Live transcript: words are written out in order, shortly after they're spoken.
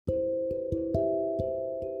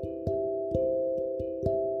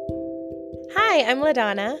Hi, I'm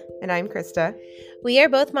LaDonna. And I'm Krista. We are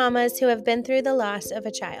both mamas who have been through the loss of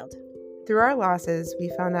a child. Through our losses, we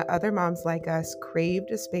found that other moms like us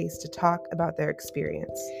craved a space to talk about their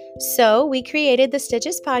experience. So we created the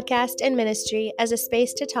Stitches podcast and ministry as a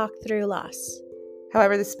space to talk through loss.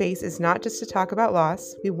 However, the space is not just to talk about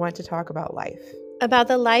loss, we want to talk about life. About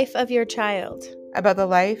the life of your child. About the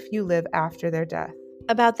life you live after their death.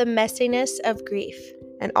 About the messiness of grief.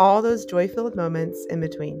 And all those joy-filled moments in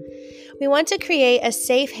between. We want to create a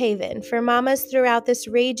safe haven for mamas throughout this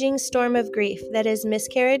raging storm of grief that is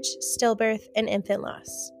miscarriage, stillbirth, and infant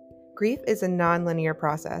loss. Grief is a non-linear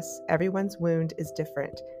process. Everyone's wound is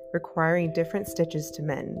different, requiring different stitches to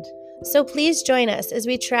mend. So please join us as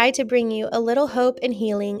we try to bring you a little hope and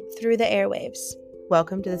healing through the airwaves.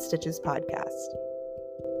 Welcome to the Stitches podcast.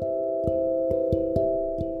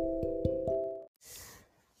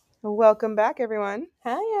 Welcome back, everyone.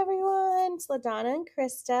 Hi, everyone. It's LaDonna and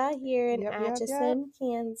Krista here in Atchison,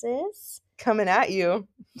 Kansas. Coming at you.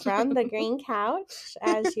 From the green couch,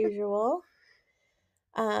 as usual.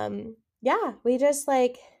 We just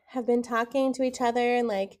have been talking to each other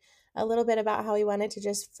and a little bit about how we wanted to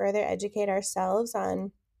just further educate ourselves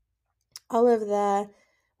on all of the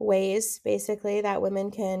ways, basically, that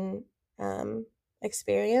women can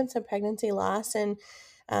experience a pregnancy loss. And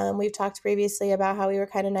we've talked previously about how we were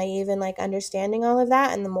kind of naive in understanding all of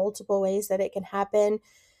that and the multiple ways that it can happen.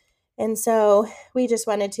 And so we just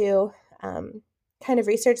wanted to kind of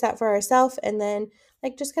research that for ourselves and then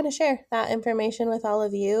just kind of share that information with all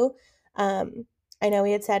of you. I know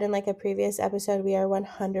we had said in a previous episode, we are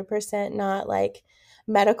 100% not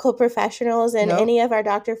medical professionals, and any of our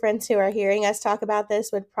doctor friends who are hearing us talk about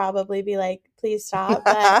this would probably be like, please stop.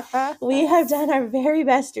 But we have done our very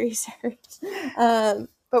best research.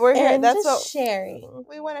 But we're here. And that's just what sharing.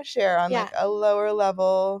 We want to share on a lower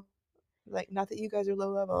level. Not that you guys are low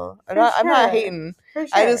level. I'm not hating. For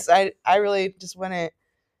sure. I really just want it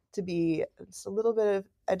to be just a little bit of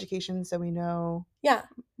education so we know. Yeah.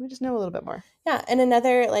 We just know a little bit more. Yeah. And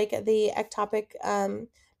another the ectopic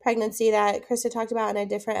pregnancy that Krista talked about in a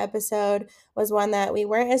different episode was one that we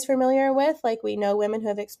weren't as familiar with. We know women who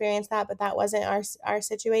have experienced that, but that wasn't our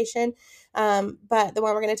situation. But the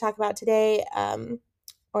one we're going to talk about today,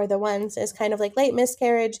 or the ones, is kind of late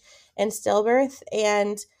miscarriage and stillbirth.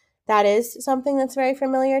 And that is something that's very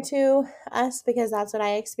familiar to us because that's what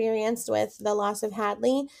I experienced with the loss of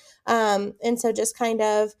Hadley. And so just kind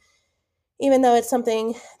of, even though it's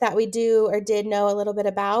something that we do or did know a little bit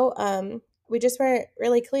about, we just weren't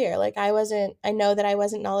really clear. I know that I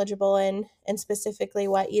wasn't knowledgeable in specifically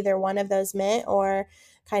what either one of those meant or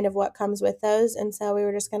kind of what comes with those. And so we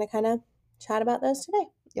were just going to kind of chat about those today.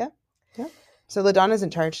 Yeah. Yeah. So LaDonna's in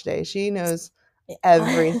charge today. She knows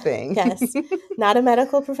everything. Yes. Not a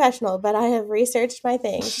medical professional, but I have researched my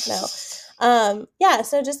things. No.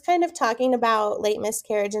 So just kind of talking about late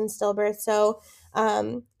miscarriage and stillbirth. So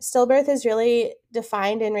stillbirth is really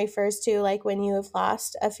defined and refers to when you have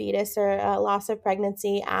lost a fetus or a loss of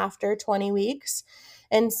pregnancy after 20 weeks.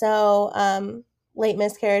 And so late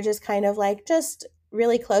miscarriage is kind of just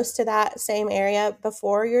really close to that same area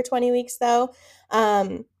before your 20 weeks though.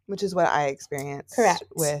 Which is what I experienced. Correct.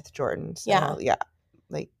 With Jordan. So, yeah.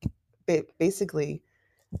 Basically,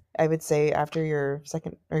 I would say after your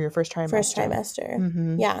second or your first trimester. First trimester.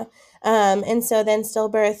 Mm-hmm. Yeah. And so then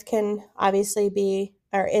stillbirth can obviously be,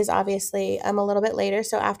 or is obviously a little bit later.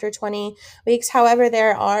 So after 20 weeks. However,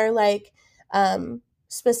 there are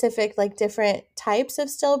specific different types of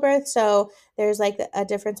stillbirth. So there's a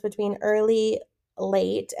difference between early,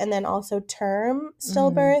 late, and then also term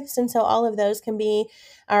stillbirths. And so all of those can be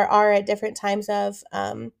or are at different times of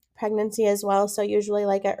pregnancy as well. So usually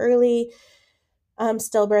an early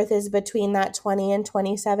stillbirth is between that 20 and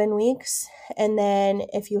 27 weeks. And then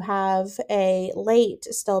if you have a late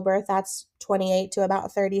stillbirth, that's 28 to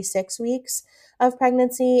about 36 weeks of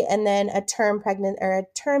pregnancy. And then a term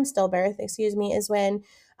stillbirth, is when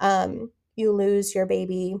you lose your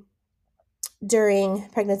baby during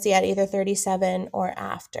pregnancy at either 37 or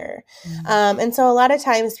after. And so a lot of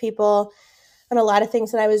times people, and a lot of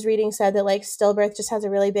things that I was reading said that stillbirth just has a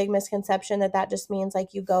really big misconception that just means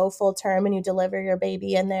you go full term and you deliver your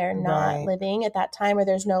baby and they're not living at that time, or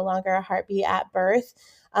there's no longer a heartbeat at birth,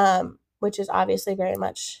 which is obviously very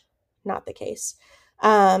much not the case.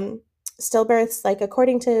 Stillbirths,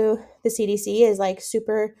 according to the CDC, is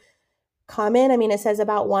super common. I mean, it says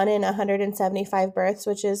about 1 in 175 births,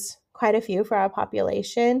 which is quite a few for our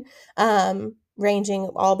population, ranging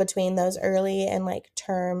all between those early and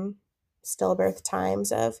term stillbirth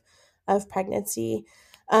times of pregnancy.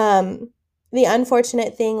 The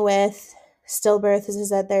unfortunate thing with stillbirth is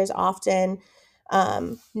that there's often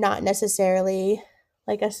not necessarily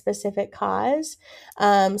like a specific cause.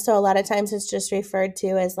 So a lot of times it's just referred to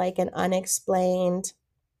as like an unexplained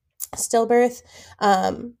stillbirth.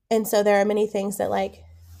 And so there are many things that, like,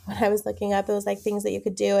 when I was looking up, it was like things that you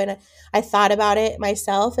could do. And I thought about it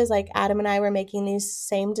myself as like Adam and I were making these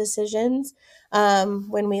same decisions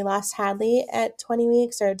when we lost Hadley at 20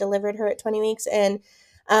 weeks or delivered her at 20 weeks. And,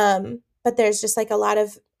 but there's just like a lot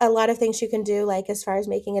of things you can do, like as far as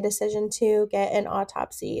making a decision to get an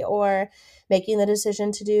autopsy or making the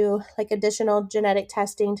decision to do like additional genetic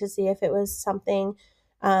testing to see if it was something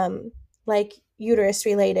like uterus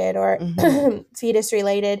related or fetus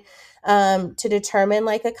related to determine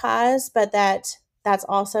like a cause, but that's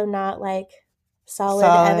also not like solid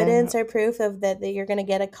Solid. evidence or proof of that you're going to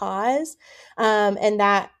get a cause. And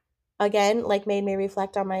that again like made me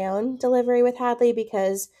reflect on my own delivery with Hadley,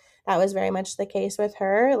 because that was very much the case with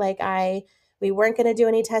her. Like we weren't going to do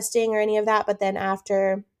any testing or any of that, but then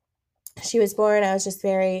after she was born, I was just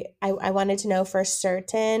I wanted to know for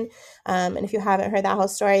certain. And if you haven't heard that whole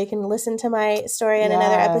story, you can listen to my story in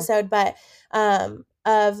another Yeah. episode, but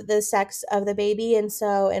of the sex of the baby. And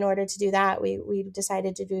so in order to do that, we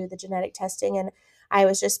decided to do the genetic testing. And I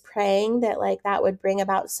was just praying that like that would bring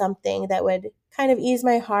about something that would kind of ease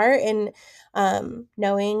my heart and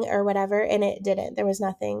knowing or whatever. And it didn't. There was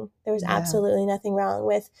nothing. There was Yeah. absolutely nothing wrong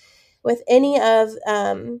with any of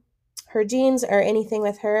her genes or anything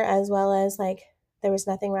with her, as well as like there was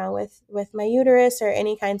nothing wrong with my uterus or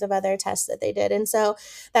any kinds of other tests that they did. And so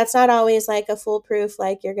that's not always like a foolproof,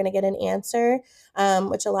 like you're going to get an answer,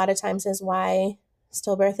 which a lot of times is why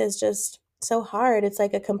stillbirth is just so hard. It's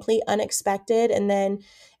like a complete unexpected, and then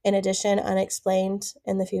in addition unexplained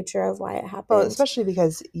in the future of why it Well, happened. especially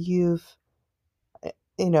because you've,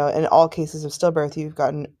 in all cases of stillbirth, you've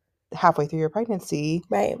gotten halfway through your pregnancy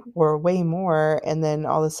Right. or way more, and then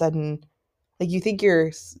all of a sudden, like you think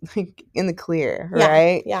you're like in the clear, Yeah.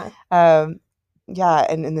 right? Yeah. Yeah,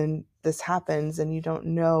 and then this happens and you don't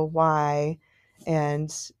know why.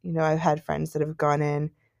 And I've had friends that have gone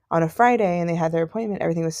in on a Friday and they had their appointment,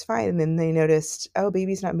 everything was fine, and then they noticed, oh,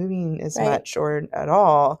 baby's not moving as Right. much or at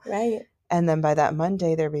all. Right. And then by that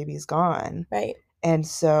Monday their baby's gone. Right. And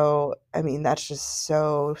so, I mean, that's just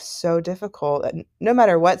so difficult, and no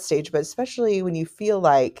matter what stage, but especially when you feel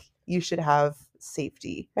like you should have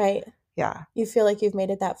safety. Right. Yeah. You feel like you've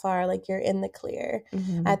made it that far, like you're in the clear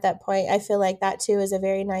Mm-hmm. at that point. I feel like that too is a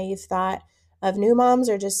very naive thought of new moms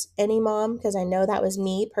or just any mom, because I know that was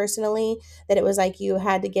me personally, that it was like you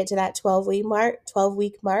had to get to that 12-week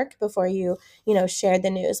mark before shared the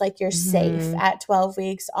news, like you're safe Mm-hmm. at 12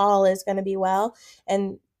 weeks, all is going to be well.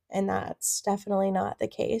 And that's definitely not the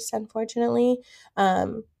case, unfortunately.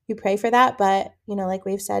 You pray for that, but like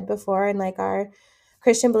we've said before, and like our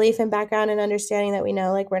Christian belief and background and understanding, that we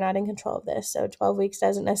know like we're not in control of this. So 12 weeks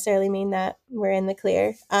doesn't necessarily mean that we're in the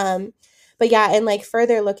clear. But yeah, and like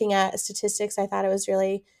further looking at statistics, I thought it was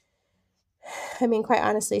really, I mean, quite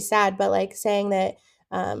honestly sad, but like saying that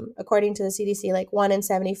according to the CDC, like 1 in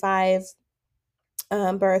 75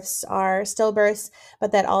 births are stillbirths,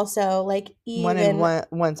 but that also like One in even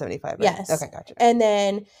 175, right? yes. Okay, gotcha. And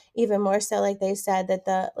then even more so, like they said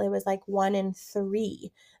that it was like 1 in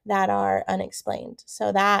 3 that are unexplained.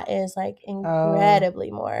 So that is like Oh, incredibly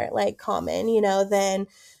more like common, than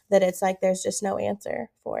that it's like there's just no answer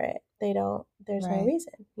for it. There's no right.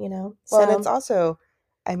 reason. Well, and it's So, also,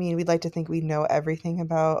 I mean, we'd like to think we know everything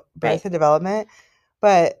about birth right. and development,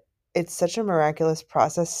 but it's such a miraculous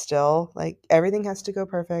process still. Like everything has to go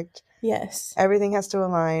perfect, Yes. everything has to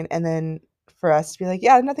align, and then for us to be like,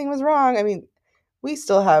 yeah, nothing was wrong. I mean, we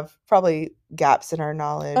still have probably gaps in our Oh,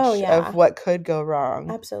 knowledge of yeah. what could go wrong,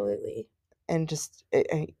 Absolutely. and just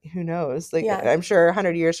who knows? Like, Yeah. I'm sure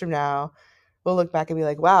 100 years from now, we'll look back and be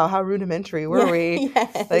like, wow, how rudimentary were Yeah. we?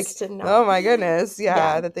 Yes. Like, To not. oh my goodness, yeah,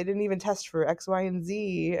 Yeah. that they didn't even test for X, Y, and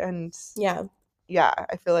Z. And Yeah. yeah,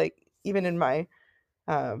 I feel like even in my,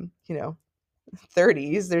 um, you know,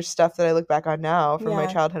 30s, there's stuff that I look back on now from my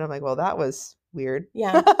Yeah. childhood. I'm like, well, that was weird.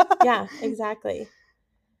 Yeah. Yeah. Exactly.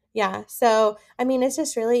 Yeah. So, I mean, it's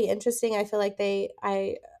just really interesting. I feel like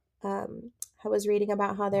um, I was reading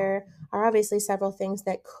about how there are obviously several things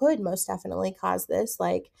that could most definitely cause this,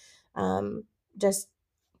 like um, just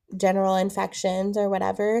general infections or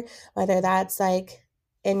whatever, whether that's like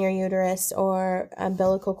in your uterus or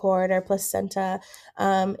umbilical cord or placenta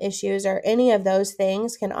issues, or any of those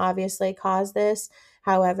things can obviously cause this.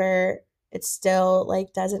 However, it still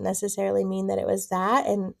like doesn't necessarily mean that it was that.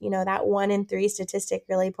 And that 1 in 3 statistic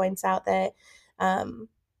really points out that um,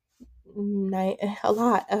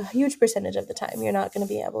 a huge percentage of the time you're not going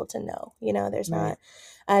to be able to know. There's Right.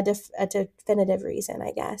 not a definitive reason,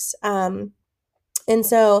 I guess. And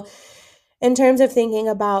so in terms of thinking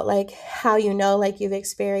about like how like you've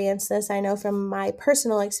experienced this, I know from my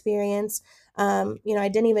personal experience, I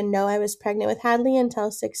didn't even know I was pregnant with Hadley until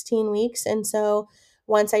 16 weeks. And so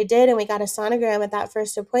once I did and we got a sonogram at that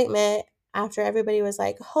first appointment, after everybody was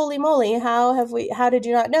like, holy moly, how did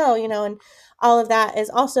you not know, and all of that is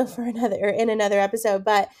also for another episode,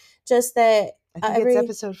 but just that I think it's every,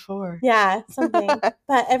 episode 4. yeah, something.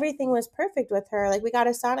 But everything was perfect with her. Like we got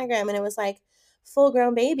a sonogram and it was like full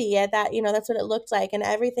grown baby at that, that's what it looked like. And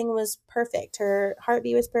everything was perfect. Her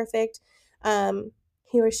heartbeat was perfect. Um,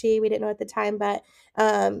 he or she, we didn't know at the time, but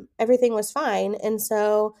everything was fine. And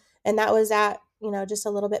that was at, just a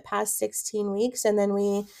little bit past 16 weeks. And then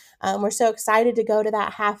we were so excited to go to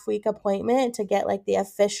that half-week appointment to get like the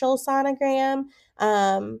official sonogram.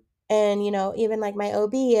 And, even like my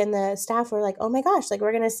OB and the staff were like, oh my gosh, like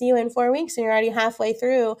we're going to see you in 4 weeks and you're already halfway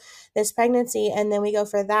through this pregnancy. And then we go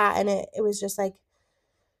for that. And it was just like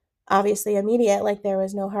obviously immediate, like there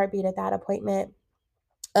was no heartbeat at that appointment.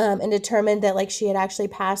 And determined that like she had actually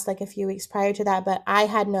passed like a few weeks prior to that. But I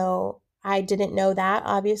didn't know that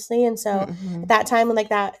obviously. And so Mm-hmm. at that time, when like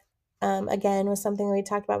that, again, was something we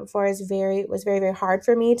talked about before, was very, very hard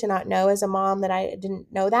for me to not know as a mom that I didn't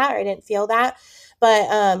know that or I didn't feel that.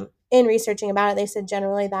 But in researching about it, they said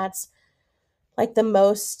generally like the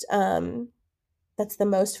most that's the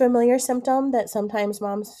most familiar symptom that sometimes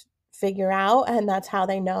moms figure out, and that's how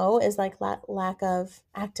they know is like lack of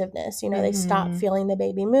activeness. They stop Mm-hmm. feeling the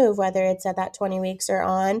baby move, whether it's at that 20 weeks or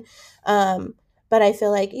on. But I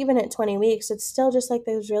feel like even at 20 weeks, it's still just like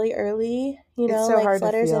those really early, It's so like hard to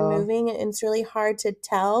flutters and feel. moving, and it's really hard to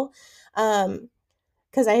tell.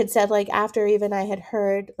 Because I had said like after even I had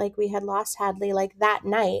heard like we had lost Hadley, like that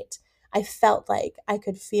night I felt like I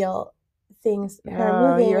could feel things, her Oh,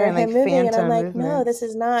 moving you're or in like him moving, and I'm phantom like, no, this movements.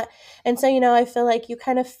 is not. And so I feel like you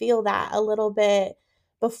kind of feel that a little bit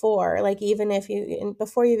before, like even if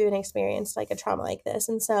before you've even experienced like a trauma like this.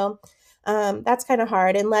 And so that's kind of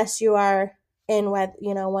hard unless you are in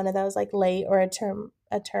one of those like late or a term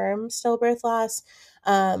stillbirth loss.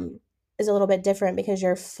 Is a little bit different because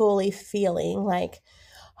you're fully feeling like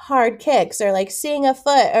hard kicks or like seeing a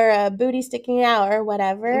foot or a booty sticking out or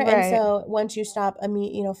whatever. And Right. so once you stop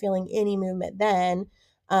feeling any movement, then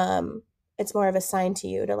um it's more of a sign to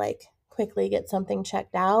you to like quickly get something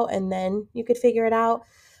checked out and then you could figure it out.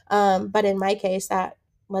 But in my case that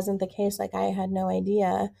wasn't the case. Like I had no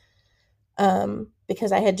idea,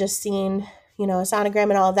 because I had just seen a sonogram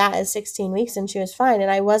and all of that at 16 weeks and she was fine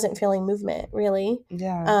and I wasn't feeling movement really.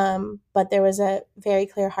 Yeah. But there was a very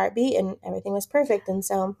clear heartbeat and everything was perfect. And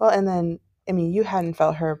so Well, and then, I mean, you hadn't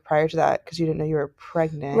felt her prior to that because you didn't know you were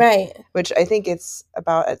pregnant, right. which I think it's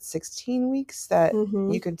about at 16 weeks that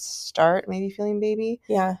Mm-hmm. you could start maybe feeling baby.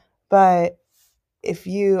 Yeah. But if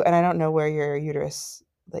you, and I don't know where your uterus,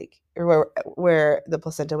 like, or where the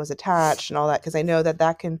placenta was attached and all that, because I know that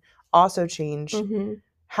that can also change Mm-hmm.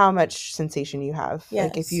 how much sensation you have.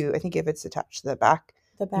 Like if Yes. you, I think if it's attached to the back,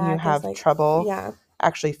 The then you back is have like, trouble yeah.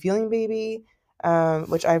 actually feeling baby,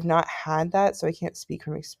 which I've not had that, so I can't speak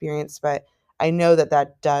from experience, but I know that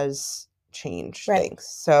that does change Right. things.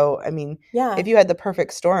 So, I mean, Yeah. if you had the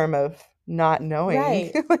perfect storm of not knowing,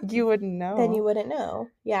 Right. like you wouldn't Then you know. wouldn't know.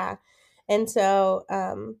 Yeah. And so,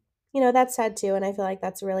 that's sad too. And I feel like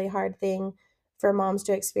that's a really hard thing for moms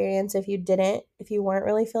to experience if you weren't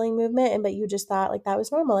really feeling movement and but you just thought like that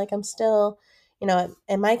was normal. Like I'm still,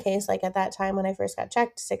 in my case, like at that time when I first got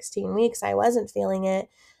checked, 16 weeks, I wasn't feeling it.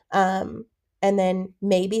 Um, and then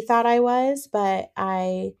maybe thought I was, but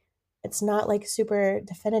it's not like super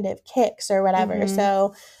definitive kicks or whatever. Mhm.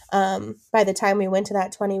 So by the time we went to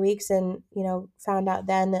that 20 weeks and found out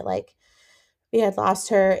then that like we had lost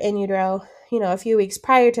her in utero a few weeks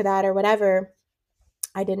prior to that or whatever,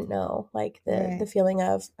 I didn't know like the Right. feeling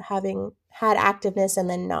of having had activeness and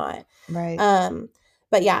then not. Right. um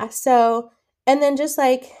but yeah, so and then just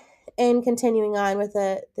like in continuing on with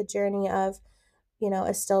the journey of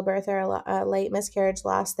a stillbirth or a late miscarriage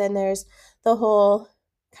loss, then there's the whole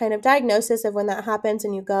kind of diagnosis of when that happens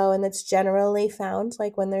and you go and it's generally found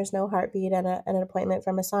like when there's no heartbeat and an appointment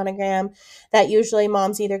from a sonogram that usually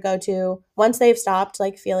moms either go to once they've stopped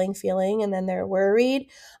like feeling and then they're worried,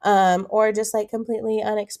 or just like completely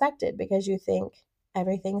unexpected because you think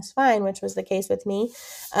everything's fine, which was the case with me.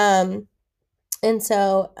 And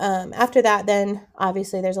so after that, then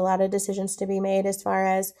obviously there's a lot of decisions to be made as far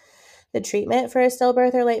as the treatment for a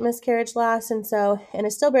stillbirth or late miscarriage loss. And so in a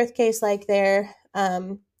stillbirth case, like they're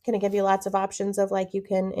going to give you lots of options of like you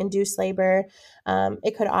can induce labor.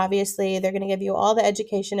 It could obviously, they're going to give you all the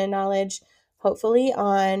education and knowledge, hopefully,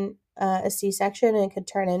 on a C-section, and it could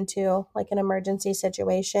turn into like an emergency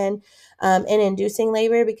situation in inducing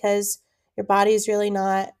labor, because your body's really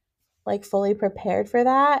not like fully prepared for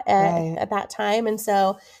that Right. at that time. And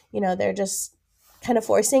so, they're just kind of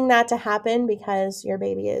forcing that to happen because your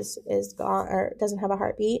baby is gone or doesn't have a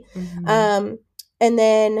heartbeat. Mm-hmm. And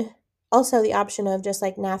then also the option of just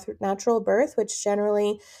like natural birth, which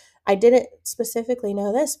generally, I didn't specifically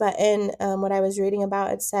know this, but in what I was reading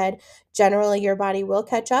about, it said generally your body will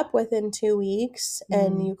catch up within 2 weeks,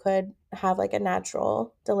 and Mm. you could have like a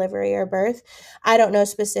natural delivery or birth. I don't know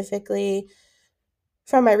specifically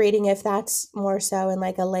from my reading if that's more so in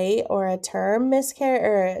like a late or a term miscarriage,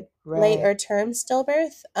 or a late Right. or term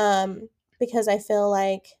stillbirth, because I feel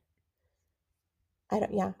like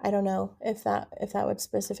I don't know if that would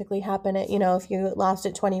specifically happen at, if you lost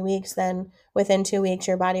at 20 weeks, then within 2 weeks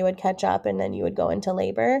your body would catch up and then you would go into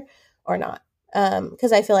labor or not.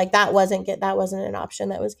 Because I feel like that wasn't an option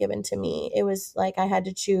that was given to me. It was like I had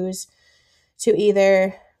to choose to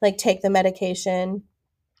either like take the medication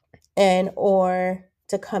and or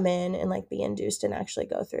to come in and like be induced and actually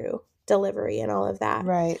go through delivery and all of that.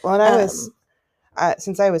 Right. Well, and Um,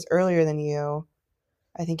 since I was earlier than you,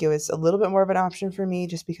 I think it was a little bit more of an option for me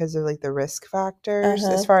just because of like the risk factors as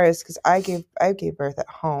uh-huh. far as because I gave birth at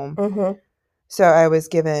home. Mm-hmm. So I was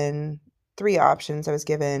given three options. I was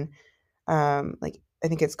given like I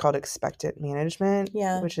think it's called expectant management,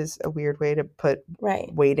 Yeah. which is a weird way to put Right.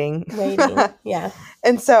 waiting. Waiting. Yeah.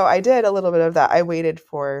 And so I did a little bit of that. I waited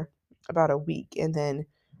for about a week and then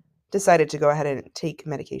decided to go ahead and take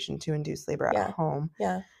medication to induce labor at Yeah. home.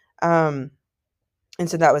 Yeah. Um, and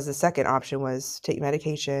so that was the second option was take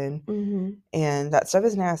medication, Mm-hmm. and that stuff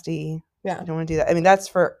is nasty. Yeah. You don't want to do that. I mean, that's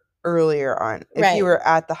for earlier on. If you Right. were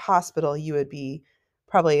at the hospital, you would be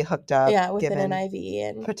probably hooked up, Yeah. Within an given IV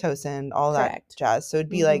and Pitocin, all that correct. jazz. So it'd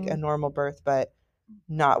be like Mm-hmm. a normal birth, but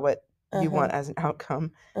not what you Uh-huh. want as an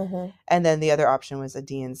outcome. Uh-huh. And then the other option was a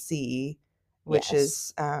DNC, which Yes.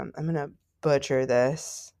 is I'm gonna butcher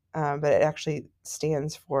this, but it actually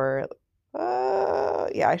stands for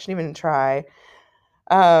yeah, I shouldn't even try.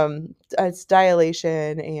 It's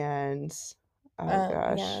dilation and oh Yeah.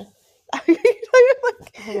 gosh, I'm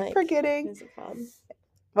like I'm like, forgetting. what is it called?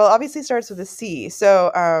 Well, obviously starts with a C.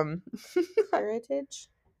 So Heritage?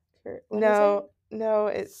 What is it? no, no,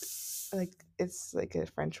 it's like a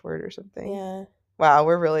French word or something. Yeah. Wow,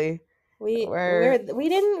 we're really We we're we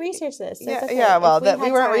didn't research this. That's yeah, yeah. okay. If Well, we that we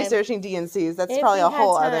had weren't time, researching DNCs. That's if probably we a had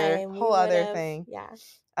whole other time, we would have. thing. Yeah.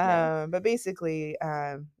 No, But basically,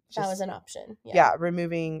 that was just an option. Yeah. yeah,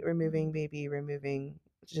 removing baby, removing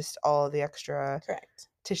just all of the extra Correct.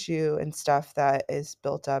 tissue and stuff that is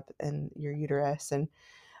built up in your uterus, and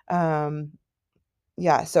um,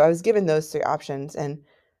 yeah. So I was given those three options, and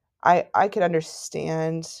I could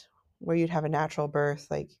understand where you'd have a natural birth,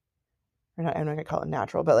 like or not. I'm not gonna call it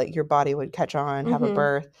natural, but like your body would catch on, have a Mm-hmm.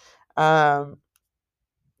 birth. Um,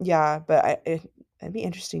 Yeah, but it'd be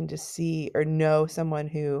interesting to see or know someone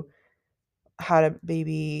who had a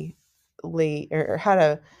baby late or had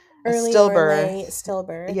a Early or late stillbirth.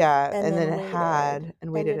 stillbirth, Yeah, and and then then it waited had and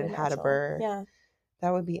and waited did and a had a natural. birth. Yeah.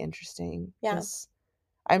 That would be interesting Yeah. because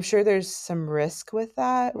I'm sure there's some risk with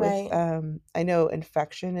that. With Right. I know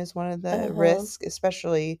infection is one of the Uh-huh. risks,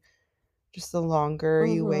 especially just the longer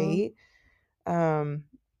you Mm-hmm. wait. Um,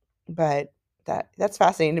 but that's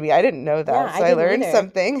fascinating to me. I didn't know Yeah, that, I so I didn't learned either.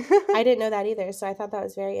 something. I didn't know that either. So I thought that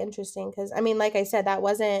was very interesting because, I mean, like I said, that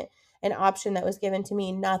wasn't an option that was given to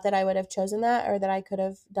me. Not that I would have chosen that or that I could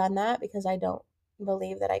have done that, because I don't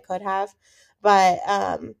believe that I could have. But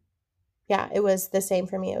yeah, it was the same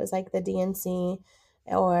for me. It was like the DNC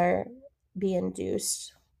or be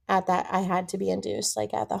induced at that. I had to be induced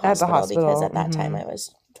like at the At the hospital, because hospital. at that time Hmm. I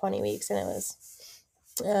was 20 weeks, and it was,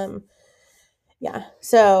 yeah.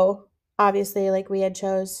 So obviously like we had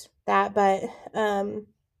chose that, but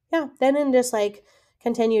yeah, then in just like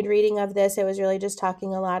continued reading of this, it was really just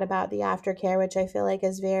talking a lot about the aftercare, which I feel like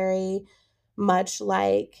is very much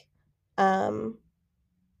like um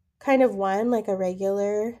kind of one like a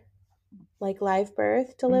regular like live birth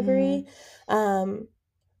Hmm. delivery. um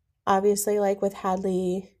Obviously like with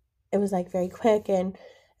Hadley, it was like very quick, and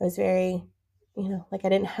it was very, like I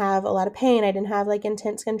didn't have a lot of pain, I didn't have like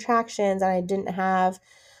intense contractions, and I didn't have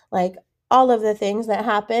like all of the things that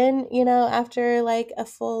happen, after like a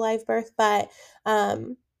full live birth. But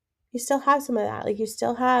you still have some of that, like you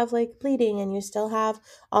still have like bleeding, and you still have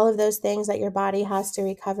all of those things that your body has to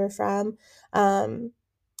recover from.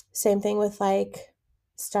 Same thing with like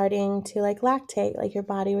starting to like lactate, like your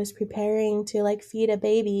body was preparing to like feed a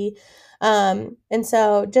baby. And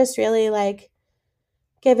so just really like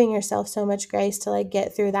giving yourself so much grace to like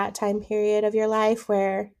get through that time period of your life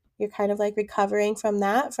where you're kind of like recovering from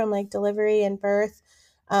that, from like delivery and birth.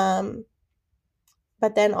 Um,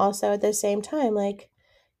 but then also at the same time, like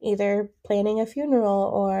either planning a funeral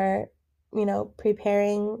or,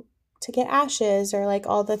 preparing to get ashes or like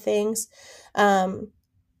all the things. Um,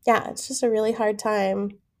 yeah, it's just a really hard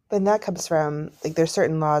time. But that comes from, like, there's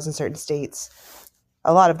certain laws in certain states,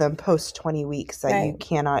 a lot of them post 20 weeks, that you Right.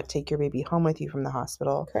 cannot take your baby home with you from the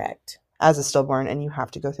hospital Correct. as a stillborn, and you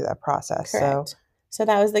have to go through that process. So, Correct. So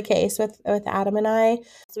that was the case with Adam and I.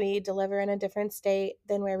 So we deliver in a different state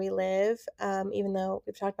than where we live. Even though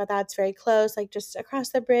we've talked about that, it's very close, like just across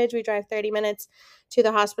the bridge. We drive 30 minutes to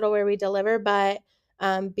the hospital where we deliver. But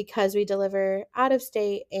because we deliver out of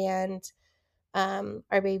state and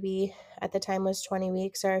our baby at the time was 20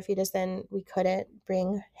 weeks, our fetus, then we couldn't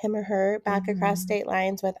bring him or her back across state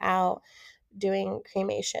lines without doing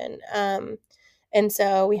cremation. And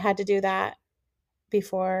so we had to do that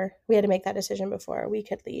before we had to make that decision before we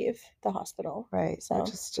could leave the hospital. right, So,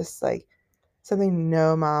 which is just like something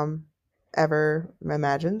no mom ever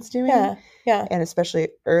imagines doing. yeah, yeah. And especially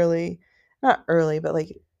not early, but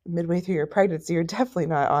like midway through your pregnancy, you're definitely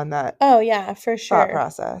not on that Oh, yeah, for thought sure.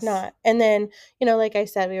 process. Not. And then, like I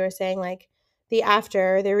said, we were saying like the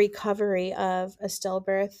recovery of a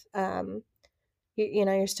stillbirth,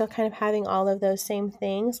 you're still kind of having all of those same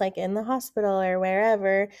things like in the hospital or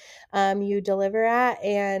wherever you deliver at,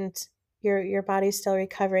 and your body's still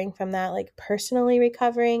recovering from that, like personally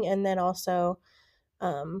recovering, and then also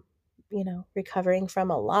um, recovering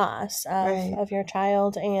from a loss of Right, of your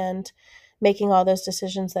child and making all those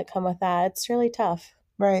decisions that come with that. It's really tough.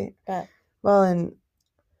 right. But Well, and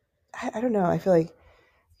I don't know. I feel like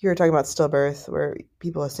you were talking about stillbirth, where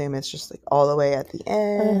people assume it's just like all the way at the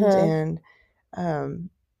end. uh-huh. And, um,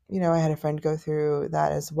 I had a friend go through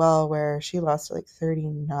that as well, where she lost like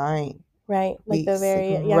 39 Right. Like the weeks, like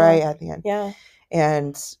very, yeah, right at the end. yeah,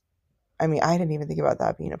 And I mean, I didn't even think about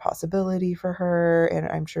that being a possibility for her, and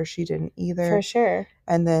I'm sure she didn't for either. sure.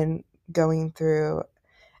 And then going through,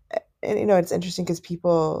 and it's interesting because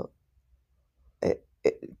people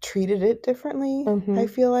treated it differently, I Mm-hmm.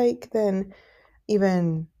 feel like, than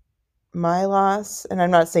even my loss. And I'm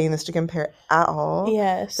not saying this to compare at all, but it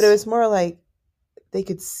Yes. was more like they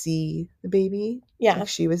could see the baby, Yeah. like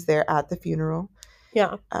she was there at the funeral.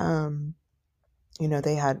 Yeah. Um,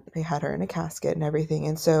 they had her in a casket and everything,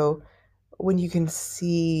 and so when you can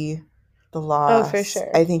see the Oh, for loss, sure.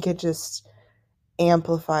 I think it just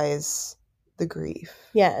amplifies the grief.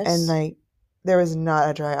 And Yes. like there was not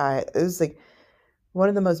a dry eye. It was like one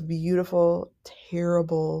of the most beautiful,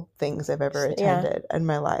 terrible things I've ever Yeah, attended in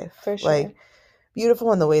my life. for sure. Like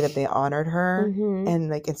beautiful in the way that they honored her, Mm-hmm. and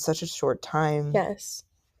like in such a short time Yes.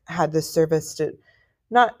 had this service to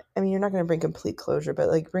not, I mean, you're not going to bring complete closure, but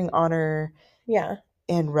like bring honor Yeah.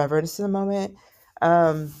 and reverence to the moment.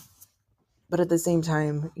 Um, but at the same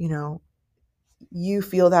time, you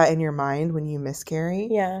feel that in your mind when you miscarry,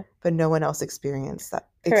 Yeah. but no one else Correct.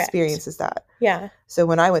 experiences that. Yeah. So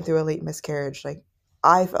when I went through a late miscarriage, like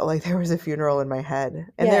I felt like there was a funeral in my head.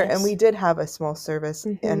 And we Yes. did have a small service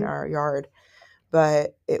in Mm-hmm. our yard,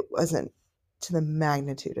 but it wasn't to the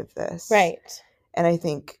magnitude of this. Right. And I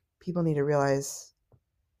think people need to realize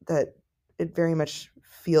that it very much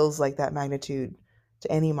feels like that magnitude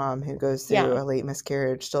to any mom who goes through Yeah. a late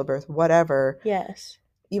miscarriage, stillbirth, whatever. Yes.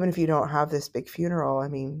 Even if you don't have this big funeral, I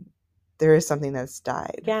mean, there is something that's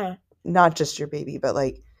died. Yeah. Not just your baby, but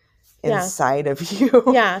like Yeah. inside of you.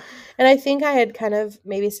 Yeah. And I think I had kind of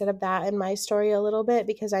maybe set up that in my story a little bit,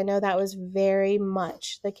 because I know that was very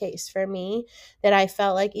much the case for me, that I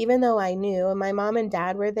felt like even though I knew, and my mom and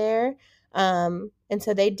dad were there, and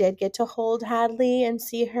so they did get to hold Hadley and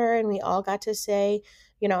see her, and we all got to say,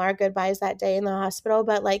 our goodbyes that day in the hospital.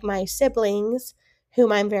 But like my siblings,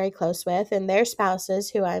 whom I'm very close with, and their spouses,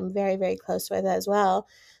 who I'm very, very close with as well,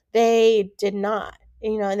 they did not,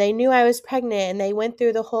 and they knew I was pregnant, and they went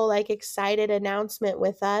through the whole like excited announcement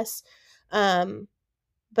with us. Um,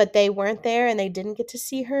 but they weren't there, and they didn't get to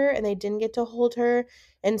see her, and they didn't get to hold her.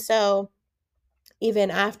 And so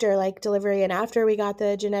even after like delivery and after we got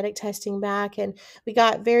the genetic testing back, and we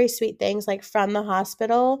got very sweet things like from the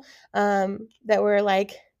hospital, that were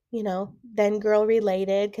like, then girl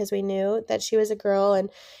related, because we knew that she was a girl, and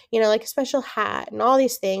like a special hat and all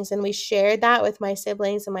these things, and we shared that with my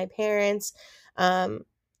siblings and my parents, um,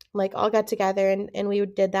 like all got together, and we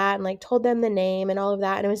did that and like told them the name and all of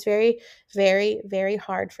that. And it was very, very, very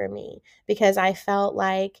hard for me, because I felt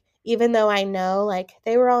like, even though I know like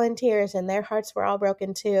they were all in tears and their hearts were all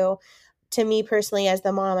broken too, to me personally as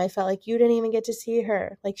the mom, I felt like you didn't even get to see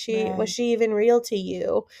her. Like, was Right. she even real to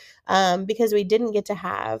you? Because we didn't get to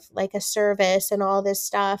have like a service and all this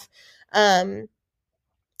stuff. Um,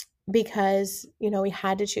 because, we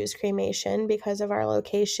had to choose cremation because of our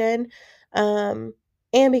location. And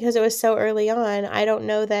because it was so early on, I don't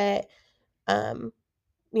know that, um,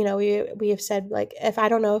 we have said, like, if I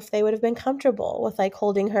don't know if they would have been comfortable with, like,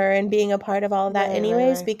 holding her and being a part of all of that Right, right,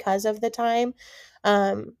 anyways right, because of the time.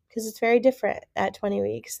 Because it's very different at 20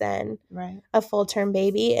 weeks than right, a full term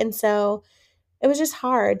baby. And so it was just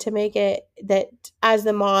hard to make it that as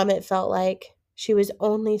the mom, it felt like she was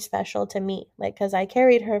only special to me, like, because I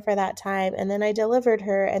carried her for that time and then I delivered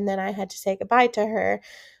her and then I had to say goodbye to her.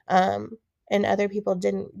 Um, and other people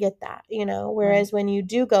didn't get that, right, whereas when you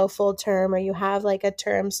do go full term or you have like a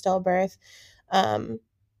term stillbirth, um,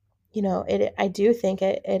 I do think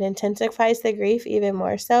it intensifies the grief even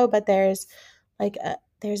more so, but there's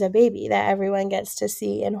a baby that everyone gets to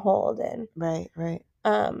see and hold. And right, right.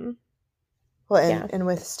 um, Well, yeah. and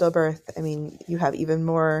with stillbirth, I mean, you have even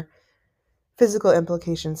more physical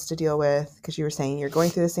implications to deal with because you were saying you're going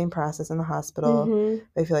through the same process in the hospital.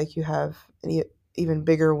 Mm-hmm. I feel like you have an even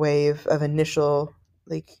bigger wave of initial,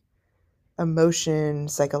 like, emotion,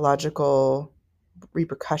 psychological For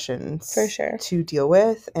repercussions sure. to deal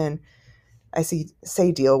with. And I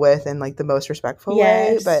say deal with in like the most respectful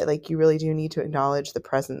way, Yes. but like you really do need to acknowledge the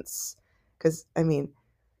presence. Because I mean,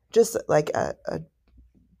 just like a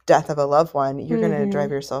death of a loved one, you're gonna drive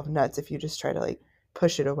Mm-hmm. yourself nuts if you just try to like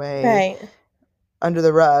push it away Right. under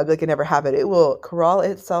the rug like it never happened. It will crawl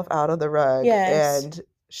itself out of the rug Yes. and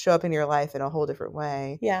show up in your life in a whole different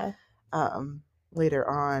way Yeah. um, later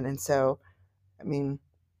on. And so, I mean,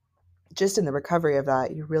 just in the recovery of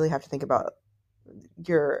that, you really have to think about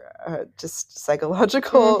your just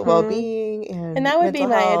psychological Mm-hmm. well-being And and that would be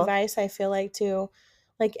mental my health. advice, I feel like, to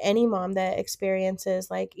like any mom that experiences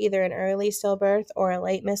like either an early stillbirth or a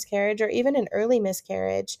late miscarriage or even an early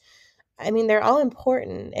miscarriage. I mean, they're all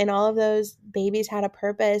important and all of those babies had a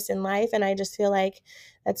purpose in life. And I just feel like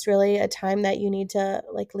that's really a time that you need to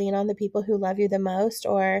like lean on the people who love you the most,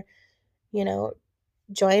 or, you know,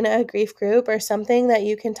 join a grief group or something that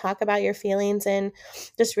you can talk about your feelings and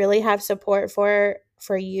just really have support for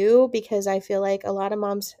you, because I feel like a lot of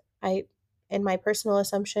moms, I in my personal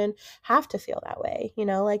assumption, have to feel that way,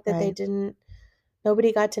 like that they Right, didn't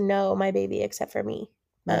nobody got to know my baby except for me.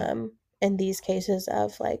 right, In these cases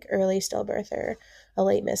of like early stillbirth or a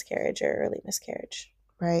late miscarriage or early miscarriage.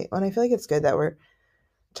 right. Well, and I feel like it's good that we're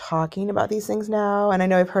talking about these things now. And I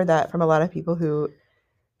know I've heard that from a lot of people who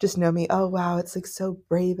just know me. Oh, wow, it's like so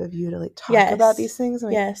brave of you to like talk about Yes. these things. I'm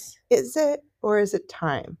like, Yes. is it or is it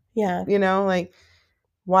time? Yeah. Like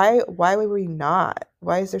why would we not?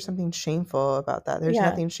 Why is there something shameful about that? There's Yeah.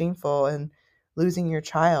 nothing shameful in losing your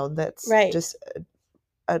child. That's Right. just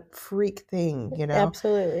a freak thing.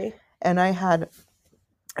 Absolutely. And I have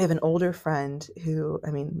an older friend who,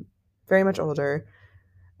 I mean, very much older.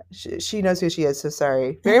 She knows who she is, so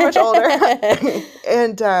sorry. Very much older.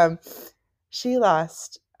 And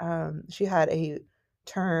she had a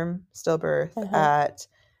term stillbirth Uh-huh. at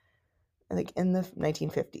like in the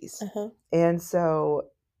 1950s. Uh-huh. And so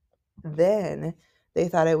then they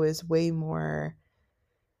thought it was way more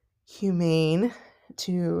humane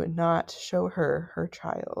to not show her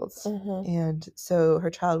child. Uh-huh. And so her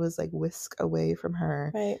child was like whisked away from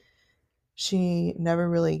her. Right. She never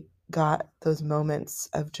really got those moments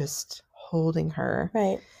of just holding her.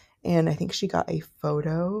 Right. And I think she got a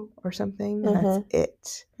photo or something, and that's Uh-huh.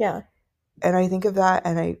 it. Yeah. And I think of that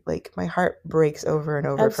and I like my heart breaks over and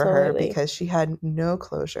over for her Absolutely. because she had no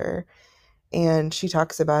closure. And she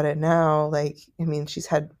talks about it now. Like, I mean, she's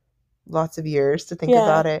had lots of years to think Yeah.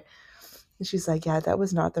 about it. And she's like, yeah, that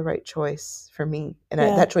was not the right choice for me. And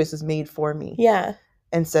Yeah. that choice was made for me Yeah.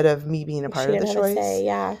 instead of me being a Like part she of didn't the have a say. choice.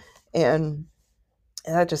 Yeah. And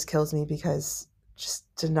that just kills me because just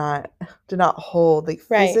to not hold, like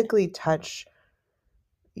Right. physically touch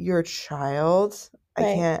your child.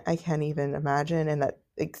 Right. I can't even imagine. And that,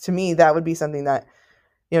 like, to me, that would be something that,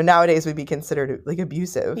 nowadays would be considered like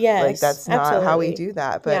abusive. Like Yes. that's not how we Absolutely. do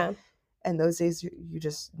that. But Yeah. in those days, you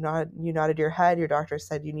just nodded your head. Your doctor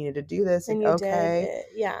said you needed to do this. Like, And you did okay, it.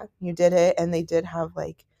 Yeah. you did it. And they did have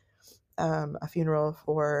like a funeral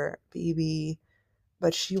for baby,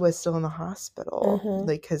 but she was still in the hospital, Uh-huh.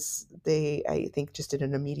 like because they, I think, just did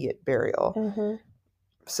an immediate burial. Uh-huh.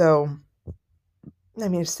 So I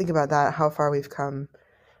mean, just think about that, how far we've come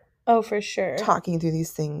Oh, for sure. talking through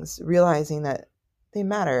these things, realizing that they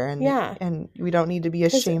matter Yeah. and we don't need to be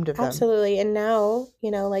Because ashamed of them. absolutely. And now,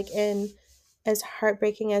 like in as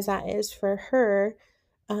heartbreaking as that is for her,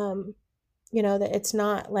 that it's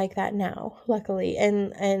not like that now, luckily.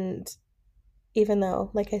 And even though,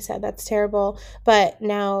 like I said, that's terrible. But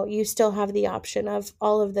now you still have the option of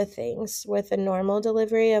all of the things with a normal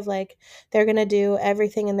delivery of like, they're going to do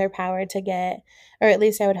everything in their power to get, or at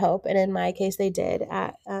least I would hope. And in my case, they did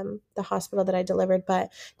at the hospital that I delivered, but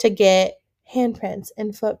to get handprints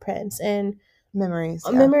and footprints and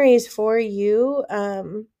memories for you.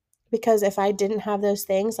 Because if I didn't have those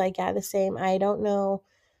things, like, yeah, the same, I don't know.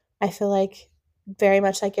 I feel like very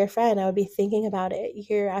much like your friend, I would be thinking about it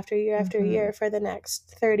year after year after year for the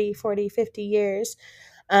next 30, 40, 50 years,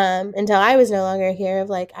 until I was no longer here of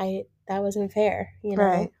like, that wasn't fair, you know?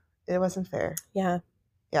 Right. It wasn't fair. Yeah.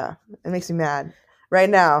 Yeah. It makes me mad right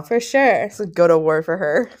now. For sure. Let's go to war for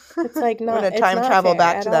her. It's like I'm going to time travel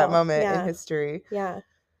back to that moment in history. Yeah.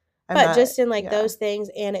 But just in like those things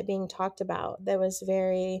and it being talked about, that was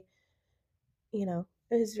very, you know,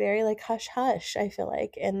 it was very like hush hush, I feel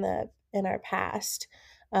like, in our past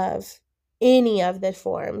of any of the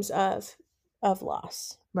forms of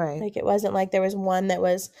loss. Right. Like it wasn't like there was one that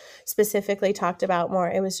was specifically talked about more.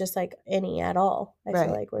 It was just like any at all. I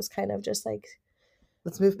feel like was kind of just like,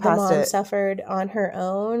 let's move past the mom suffered on her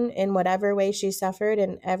own in whatever way she suffered,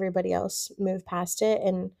 and everybody else moved past it.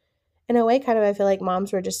 And in a way, kind of, I feel like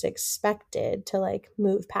moms were just expected to like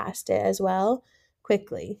move past it as well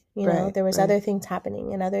quickly. You know, there was other things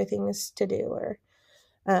happening and other things to do, or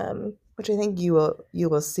which I think you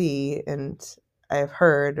will see, and I have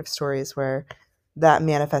heard of stories where that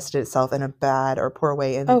manifested itself in a bad or poor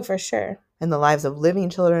way in for sure in the lives of living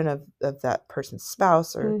children of that person's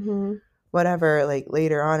spouse or whatever, like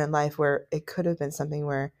later on in life, where it could have been something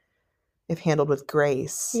where if handled with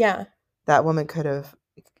grace, that woman could have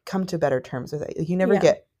come to better terms with it. You never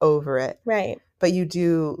get over it, right? But you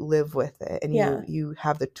do live with it, and you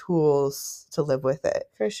have the tools to live with it,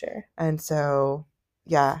 for sure. And so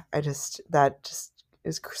that just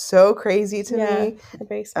is so crazy to me. It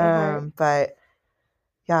breaks my heart. But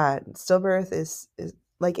stillbirth is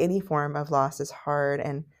like any form of loss is hard,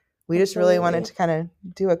 and we just really wanted to kind of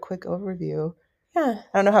do a quick overview. I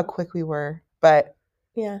don't know how quick we were, but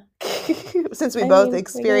since we both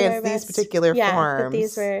experienced these particular forms, but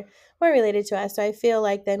these were related to us, so I feel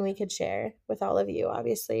like then we could share with all of you,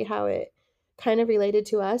 obviously, how it kind of related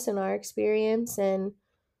to us and our experience, and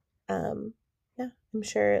I'm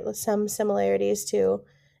sure some similarities to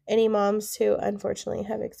any moms who unfortunately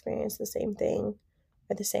have experienced the same thing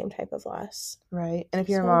or the same type of loss. Right. And if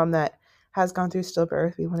you're a mom that has gone through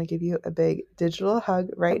stillbirth, we want to give you a big digital hug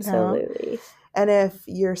right now. Absolutely. And if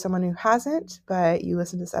you're someone who hasn't, but you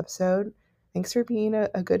listen to this episode, thanks for being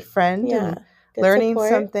a good friend and learning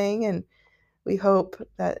something. And we hope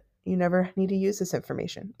that you never need to use this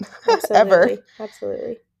information ever.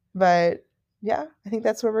 Absolutely. But I think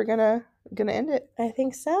that's where we're gonna end it. I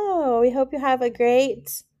think so. We hope you have a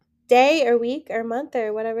great day or week or month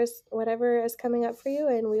or whatever is coming up for you,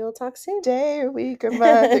 and we will talk soon. Day or week or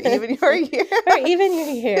month or even your year. Or even your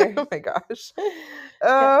year. Oh my gosh.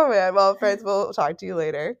 Oh man. Well, friends, we'll talk to you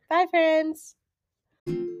later. Bye, friends.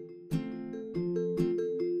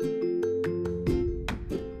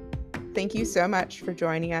 Thank you so much for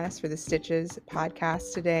joining us for the Stitches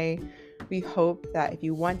podcast today. We hope that if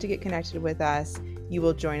you want to get connected with us, you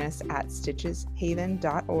will join us at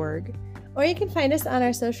stitcheshaven.org. Or you can find us on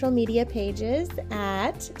our social media pages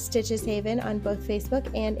at Stitches Haven on both Facebook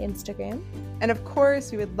and Instagram. And of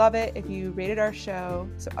course, we would love it if you rated our show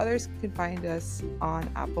so others can find us on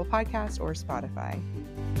Apple Podcasts or Spotify.